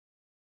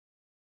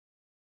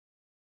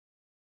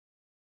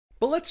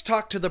But let's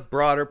talk to the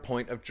broader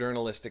point of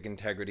journalistic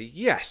integrity.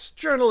 Yes,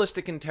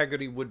 journalistic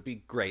integrity would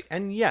be great.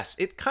 And yes,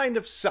 it kind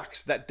of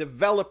sucks that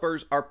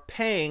developers are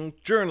paying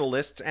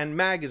journalists and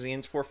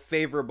magazines for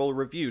favorable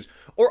reviews,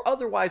 or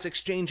otherwise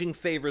exchanging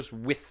favors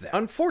with them.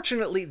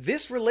 Unfortunately,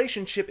 this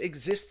relationship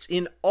exists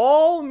in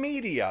all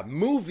media.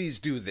 Movies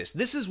do this.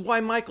 This is why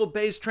Michael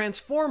Bay's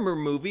Transformer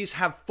movies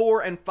have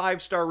 4- and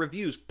 5-star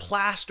reviews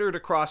plastered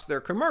across their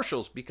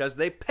commercials, because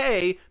they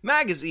pay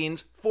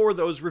magazines for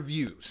those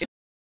reviews.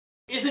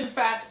 Is in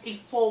fact a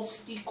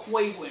false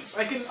equivalence.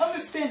 I can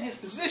understand his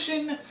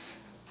position,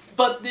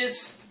 but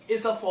this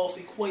is a false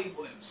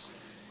equivalence.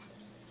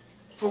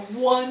 For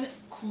one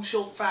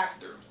crucial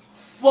factor.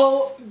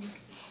 Well,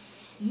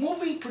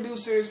 movie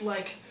producers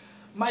like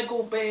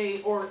Michael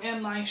Bay or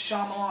M. Night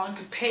Shyamalan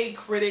could pay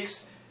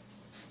critics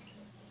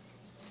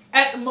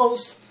at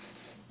most,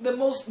 the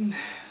most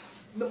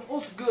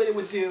good it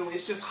would do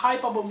is just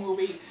hype up a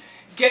movie,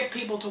 get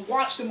people to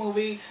watch the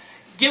movie,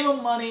 give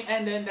them money,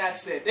 and then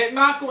that's it. They're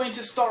not going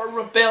to start a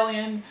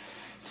rebellion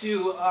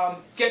to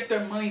get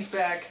their monies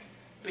back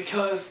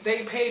because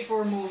they paid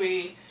for a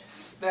movie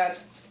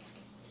that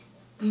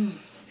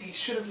he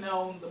should have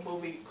known the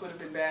movie could have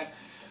been bad.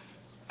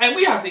 And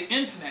we have the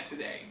internet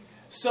today.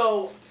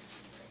 So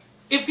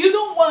if you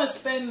don't want to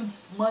spend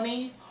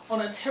money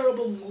on a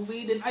terrible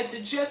movie, then I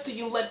suggest that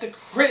you let the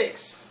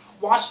critics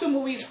watch the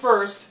movies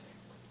first,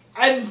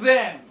 and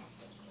then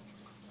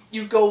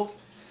you go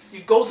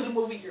to the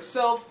movie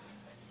yourself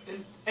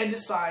and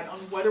decide on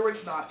whether or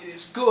not it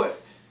is good.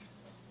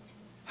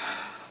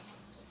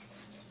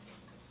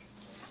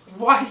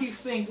 Why do you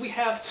think we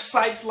have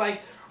sites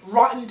like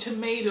Rotten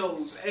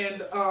Tomatoes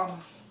and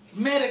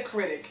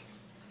Metacritic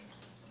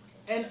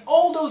and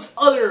all those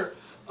other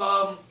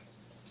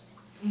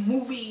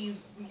movie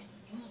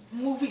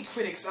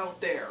critics out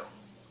there?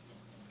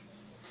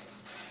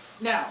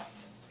 Now,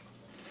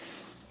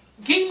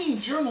 gaming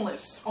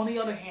journalists, on the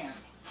other hand,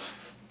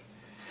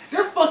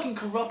 they're fucking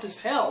corrupt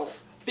as hell,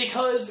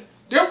 because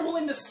they're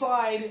willing to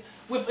side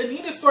with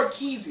Anita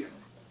Sarkeesian.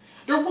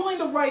 They're willing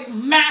to write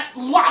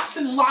lots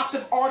and lots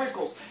of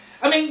articles.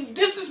 I mean,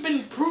 this has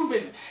been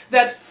proven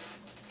that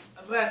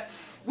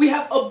we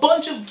have a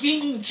bunch of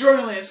gaming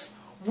journalists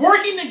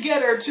working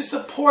together to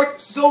support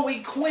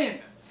Zoe Quinn.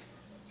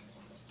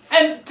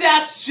 And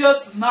that's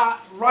just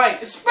not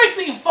right,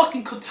 especially in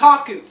fucking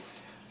Kotaku.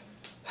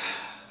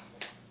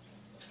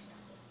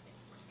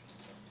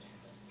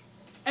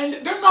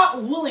 And they're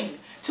not willing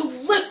to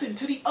listen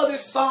to the other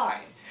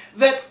side.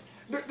 That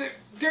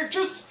they're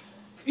just,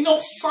 you know,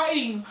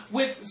 siding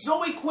with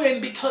Zoe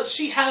Quinn because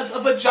she has a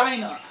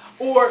vagina,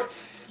 or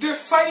they're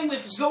siding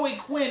with Zoe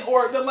Quinn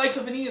or the likes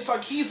of Anita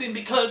Sarkeesian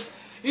because,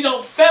 you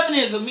know,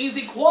 feminism means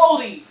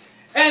equality.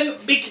 And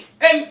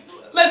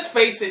let's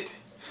face it,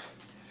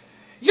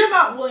 you're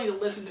not willing to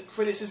listen to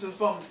criticism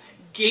from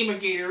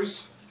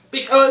gamergaters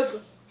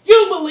because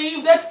you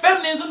believe that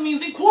feminism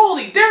means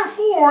equality.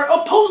 Therefore,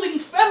 opposing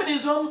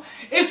feminism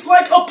is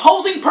like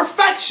opposing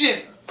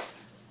perfection.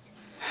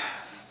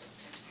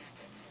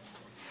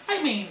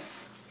 I mean,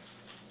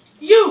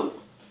 you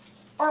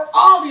are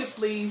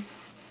obviously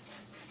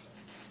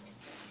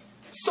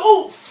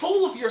so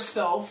full of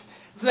yourself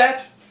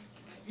that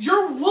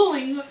you're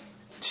willing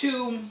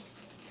to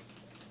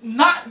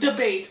not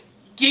debate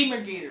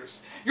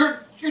gamergaters.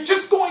 You're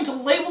just going to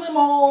label them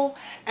all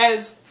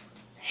as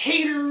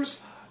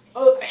haters,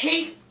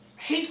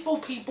 hateful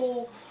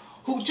people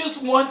who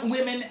just want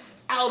women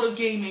out of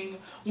gaming,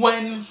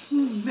 when,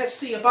 let's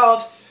see,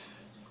 about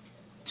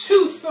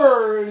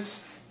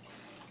 2/3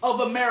 of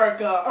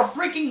America are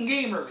freaking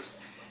gamers.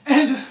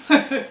 And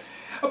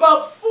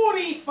about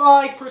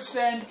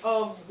 45%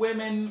 of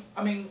women,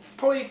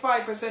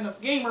 45%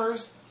 of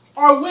gamers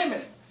are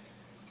women.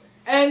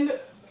 And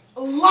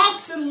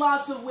lots and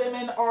lots of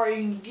women are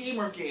in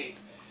Gamergate.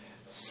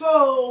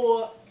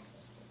 So,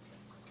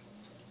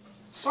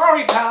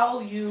 sorry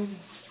pal, you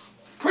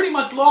pretty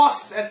much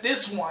lost at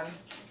this one.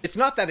 It's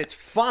not that it's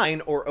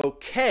fine or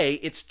okay,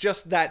 it's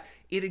just that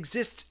it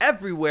exists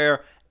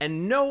everywhere,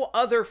 and no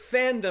other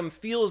fandom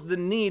feels the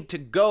need to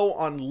go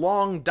on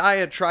long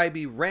diatribe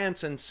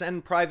rants and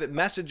send private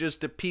messages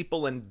to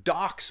people and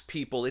dox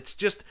people. It's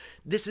just,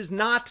 this is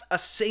not a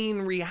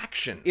sane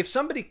reaction. If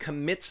somebody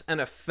commits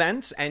an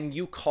offense and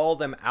you call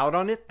them out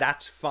on it,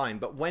 that's fine.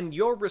 But when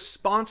your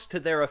response to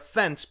their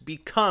offense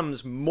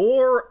becomes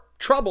more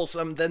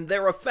troublesome than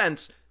their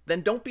offense,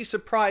 then don't be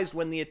surprised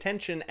when the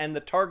attention and the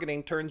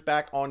targeting turns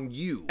back on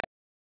you.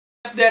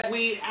 That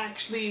we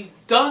actually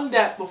done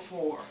that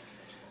before.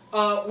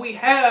 We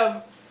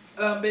have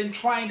been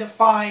trying to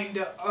find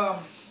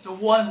the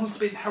one who's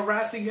been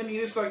harassing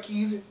Anita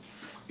Sarkeesian,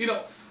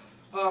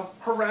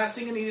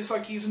 harassing Anita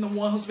Sarkeesian, the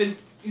one who's been,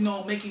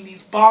 making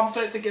these bomb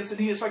threats against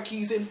Anita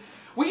Sarkeesian.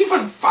 We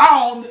even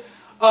found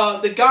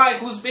the guy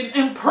who's been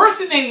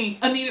impersonating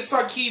Anita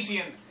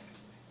Sarkeesian.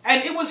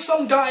 And it was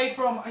some guy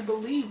from, I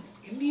believe,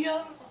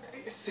 India,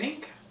 I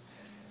think.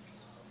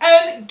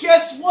 And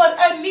guess what?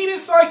 Anita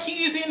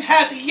Sarkeesian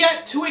has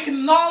yet to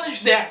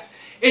acknowledge that.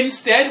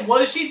 Instead, what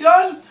has she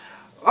done?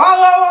 La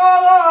la la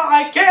la,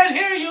 I can't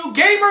hear you,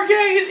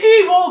 Gamergate is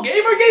evil,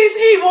 Gamergate is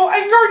evil,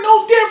 and you're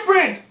no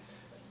different!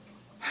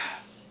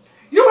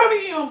 You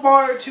haven't even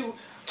bothered to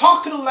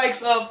talk to the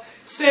likes of,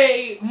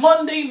 say,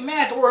 Monday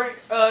Matt or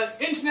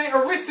Internet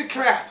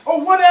Aristocrat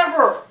or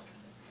whatever.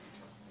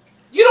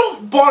 You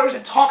don't bother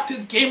to talk to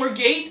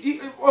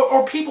Gamergate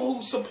or people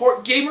who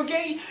support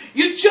Gamergate.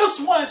 You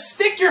just want to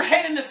stick your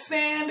head in the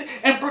sand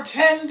and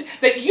pretend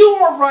that you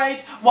are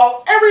right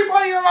while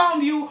everybody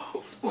around you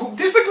who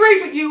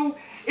disagrees with you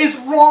is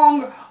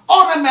wrong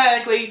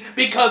automatically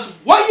because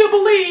what you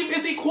believe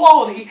is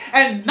equality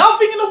and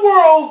nothing in the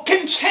world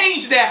can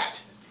change that.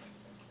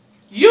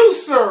 You,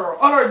 sir,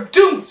 are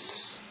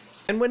dooms.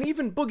 And when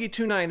even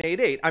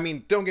Boogie2988, I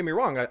mean, don't get me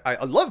wrong,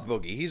 I love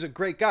Boogie, he's a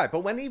great guy, but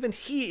when even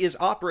he is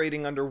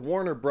operating under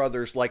Warner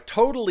Brothers' like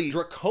totally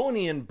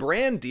draconian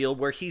brand deal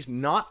where he's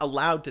not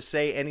allowed to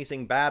say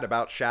anything bad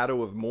about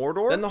Shadow of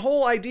Mordor, then the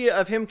whole idea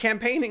of him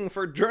campaigning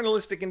for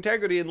journalistic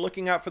integrity and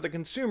looking out for the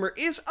consumer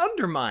is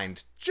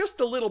undermined. Just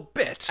a little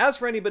bit. As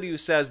for anybody who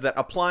says that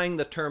applying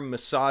the term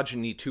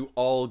misogyny to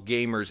all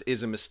gamers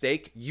is a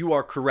mistake, you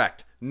are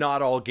correct.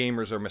 Not all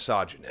gamers are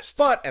misogynists.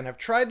 But, and I've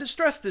tried to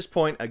stress this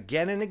point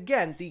again and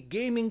again, the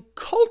gaming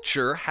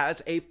culture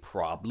has a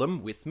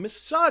problem with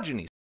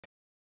misogyny.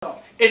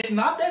 It's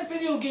not that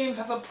video games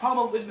has a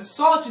problem with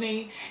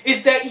misogyny,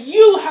 it's that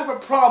you have a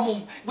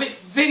problem with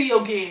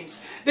video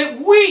games. That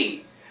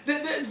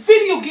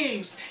video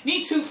games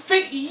need to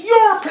fit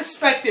your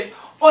perspective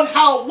on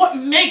what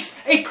makes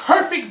a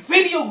perfect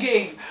video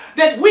game.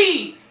 That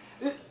we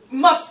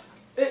must,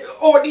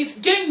 or these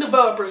game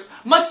developers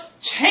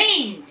must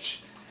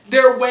change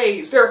their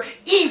ways, their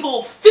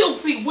evil,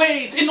 filthy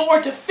ways in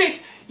order to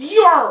fit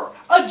your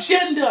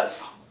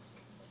agendas.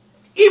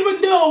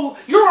 Even though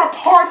you're a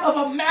part of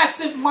a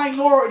massive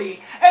minority.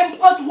 And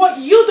plus what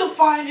you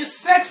define as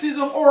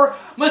sexism or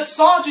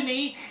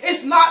misogyny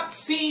is not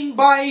seen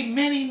by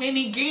many,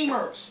 many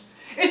gamers.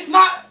 It's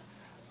not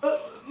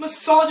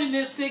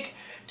misogynistic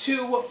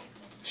to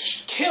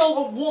kill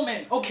a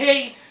woman,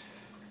 okay?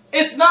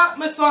 It's not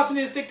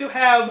misogynistic to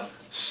have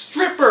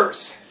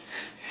strippers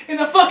in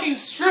a fucking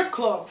strip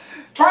club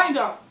trying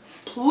to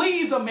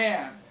please a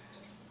man.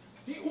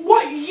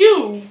 What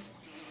you,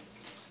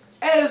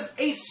 as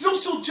a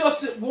social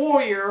justice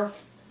warrior,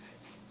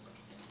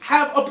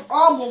 have a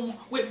problem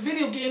with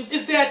video games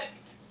is that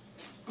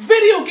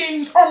video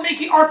games are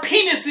making our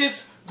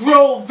penises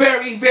grow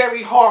very,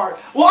 very hard.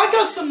 Well, I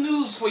got some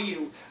news for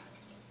you.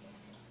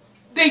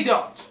 They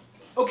don't,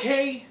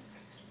 okay?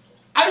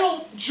 I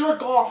don't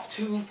jerk off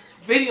to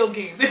video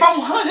games. If I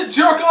want to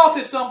jerk off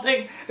to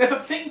something, there's a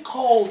thing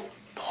called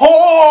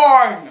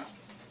porn!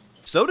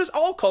 So does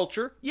all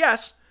culture,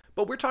 yes,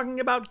 but we're talking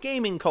about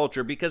gaming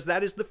culture because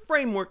that is the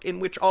framework in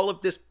which all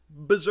of this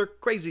berserk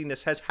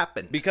craziness has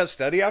happened. Because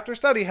study after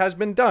study has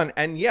been done,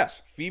 and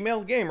yes,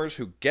 female gamers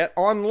who get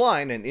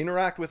online and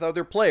interact with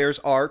other players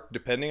are,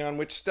 depending on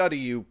which study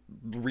you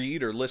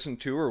read or listen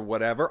to or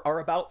whatever, are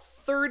about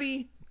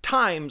 30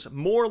 times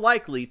more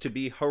likely to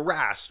be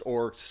harassed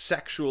or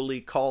sexually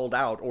called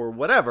out or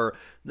whatever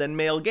than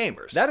male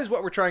gamers. That is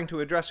what we're trying to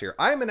address here.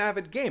 I'm an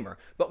avid gamer,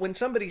 but when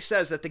somebody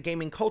says that the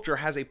gaming culture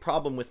has a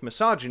problem with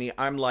misogyny,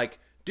 I'm like,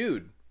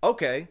 dude,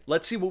 okay,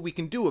 let's see what we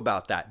can do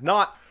about that.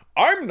 Not,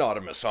 I'm not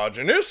a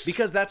misogynist!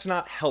 Because that's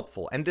not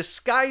helpful. And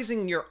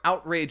disguising your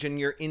outrage and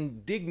your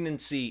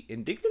indignancy...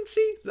 Indignancy?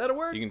 Is that a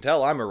word? You can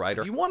tell I'm a writer.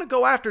 If you want to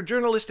go after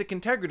journalistic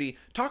integrity,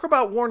 talk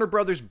about Warner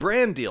Brothers'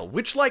 brand deal,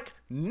 which, like,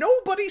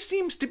 nobody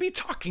seems to be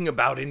talking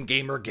about in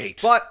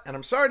Gamergate. But, and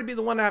I'm sorry to be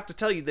the one to have to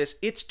tell you this,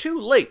 it's too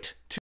late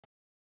to...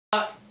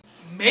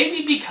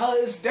 Maybe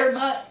because they're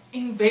not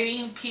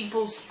invading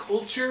people's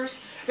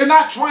cultures. They're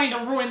not trying to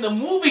ruin the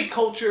movie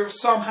culture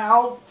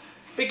somehow.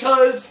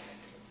 Because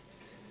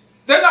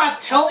they're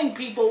not telling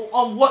people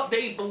on what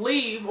they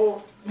believe,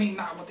 or, I mean,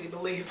 not what they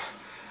believe,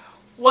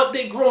 what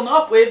they've grown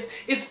up with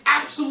is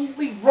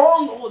absolutely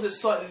wrong all of a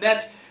sudden.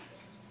 That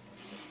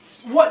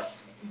what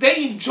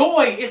they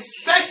enjoy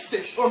is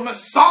sexist, or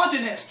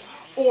misogynist,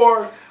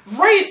 or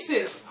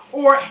racist,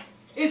 or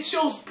it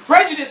shows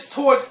prejudice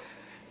towards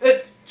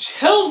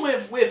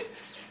children with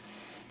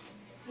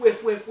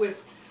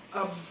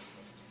I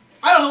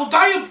don't know,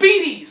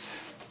 diabetes.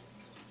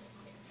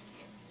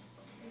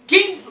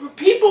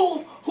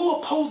 People who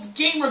oppose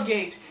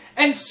Gamergate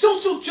and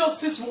social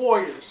justice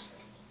warriors,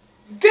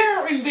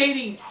 they're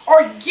invading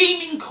our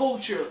gaming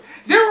culture.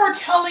 They are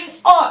telling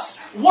us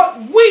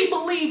what we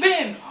believe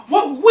in,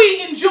 what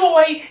we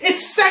enjoy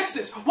is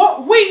sexist,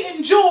 what we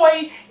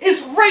enjoy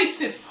is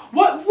racist,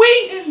 what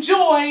we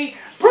enjoy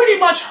pretty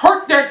much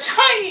hurt their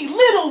tiny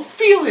little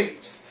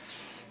feelings.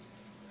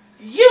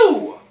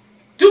 You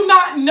do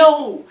not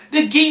know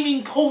the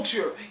gaming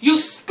culture. You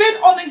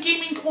spit on the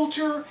gaming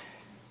culture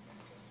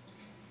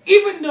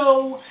even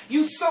though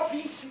you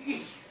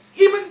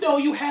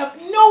have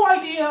no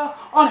idea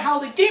on how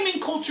the gaming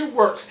culture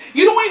works.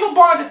 You don't even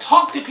bother to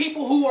talk to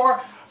people who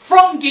are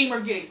from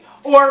Gamergate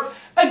or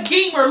a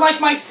gamer like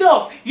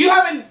myself. You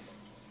haven't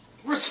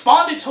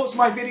responded to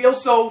my videos,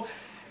 so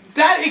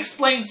that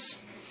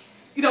explains,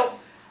 you know,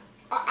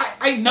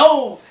 I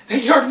know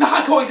that you're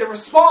not going to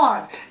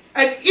respond.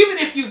 And even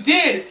if you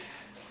did,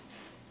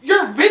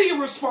 your video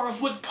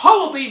response would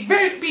probably be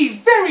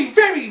very,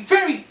 very,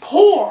 very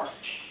poor.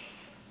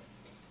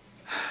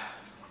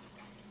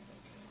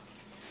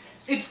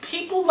 It's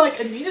people like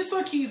Anita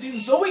Sarkeesian,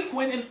 Zoe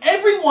Quinn, and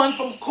everyone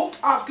from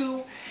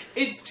Kotaku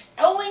is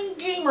telling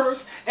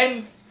gamers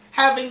and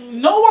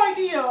having no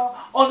idea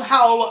on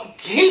how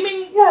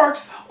gaming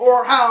works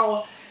or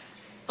how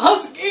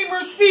us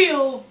gamers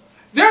feel.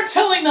 They're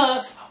telling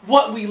us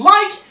what we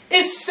like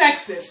is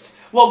sexist.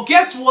 Well,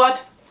 guess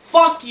what?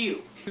 Fuck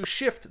you. To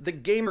shift the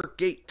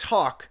Gamergate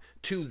talk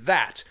to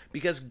that,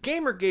 because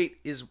Gamergate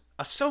is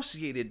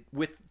associated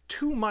with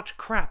too much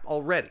crap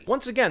already.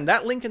 Once again,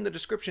 that link in the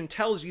description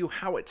tells you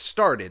how it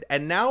started,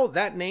 and now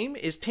that name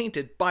is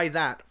tainted by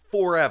that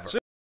forever. So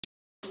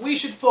we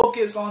should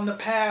focus on the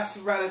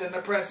past rather than the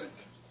present.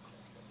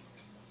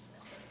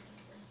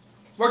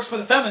 Works for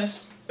the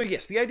feminists. But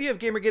yes, the idea of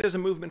Gamergate as a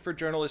movement for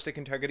journalistic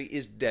integrity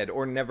is dead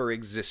or never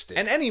existed.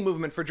 And any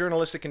movement for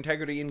journalistic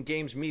integrity in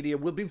games media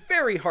will be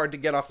very hard to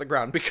get off the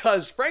ground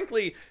because,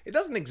 frankly, it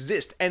doesn't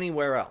exist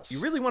anywhere else. You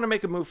really want to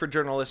make a move for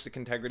journalistic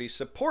integrity,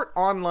 support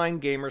online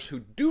gamers who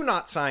do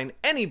not sign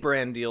any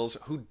brand deals,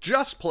 who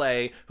just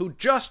play, who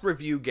just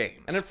review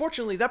games. And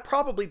unfortunately, that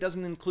probably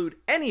doesn't include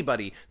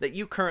anybody that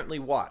you currently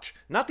watch.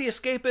 Not The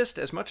Escapist,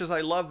 as much as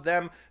I love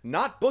them,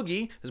 not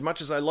Boogie, as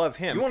much as I love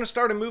him. You want to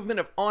start a movement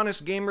of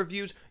honest game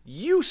reviews?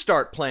 You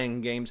start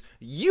playing games,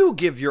 you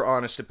give your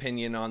honest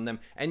opinion on them,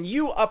 and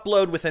you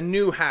upload with a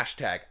new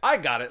hashtag. I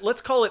got it.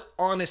 Let's call it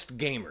Honest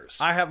Gamers.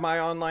 I have my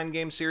online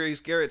game series,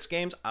 Garrett's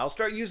Games. I'll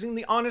start using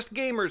the Honest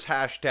Gamers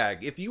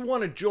hashtag. If you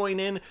want to join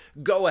in,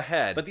 go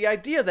ahead. But the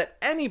idea that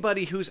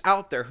anybody who's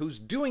out there who's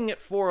doing it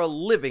for a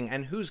living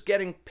and who's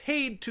getting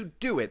paid to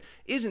do it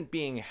isn't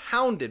being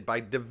hounded by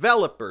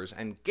developers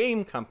and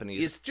game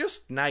companies is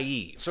just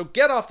naive. So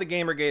get off the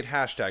Gamergate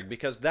hashtag,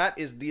 because that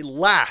is the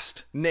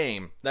last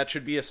name that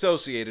should be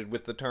associated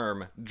with the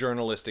term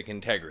journalistic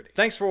integrity.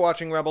 Thanks for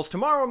watching, Rebels.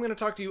 Tomorrow I'm going to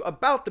talk to you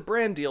about the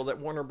brand deal that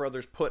Warner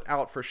Brothers put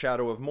out for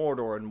Shadow of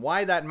Mordor and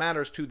why that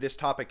matters to this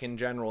topic in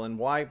general and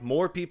why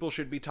more people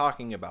should be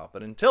talking about.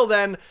 But until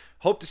then,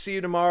 hope to see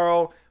you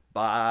tomorrow.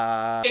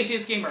 Bye.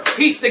 Atheist Gamer,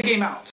 peace the game out.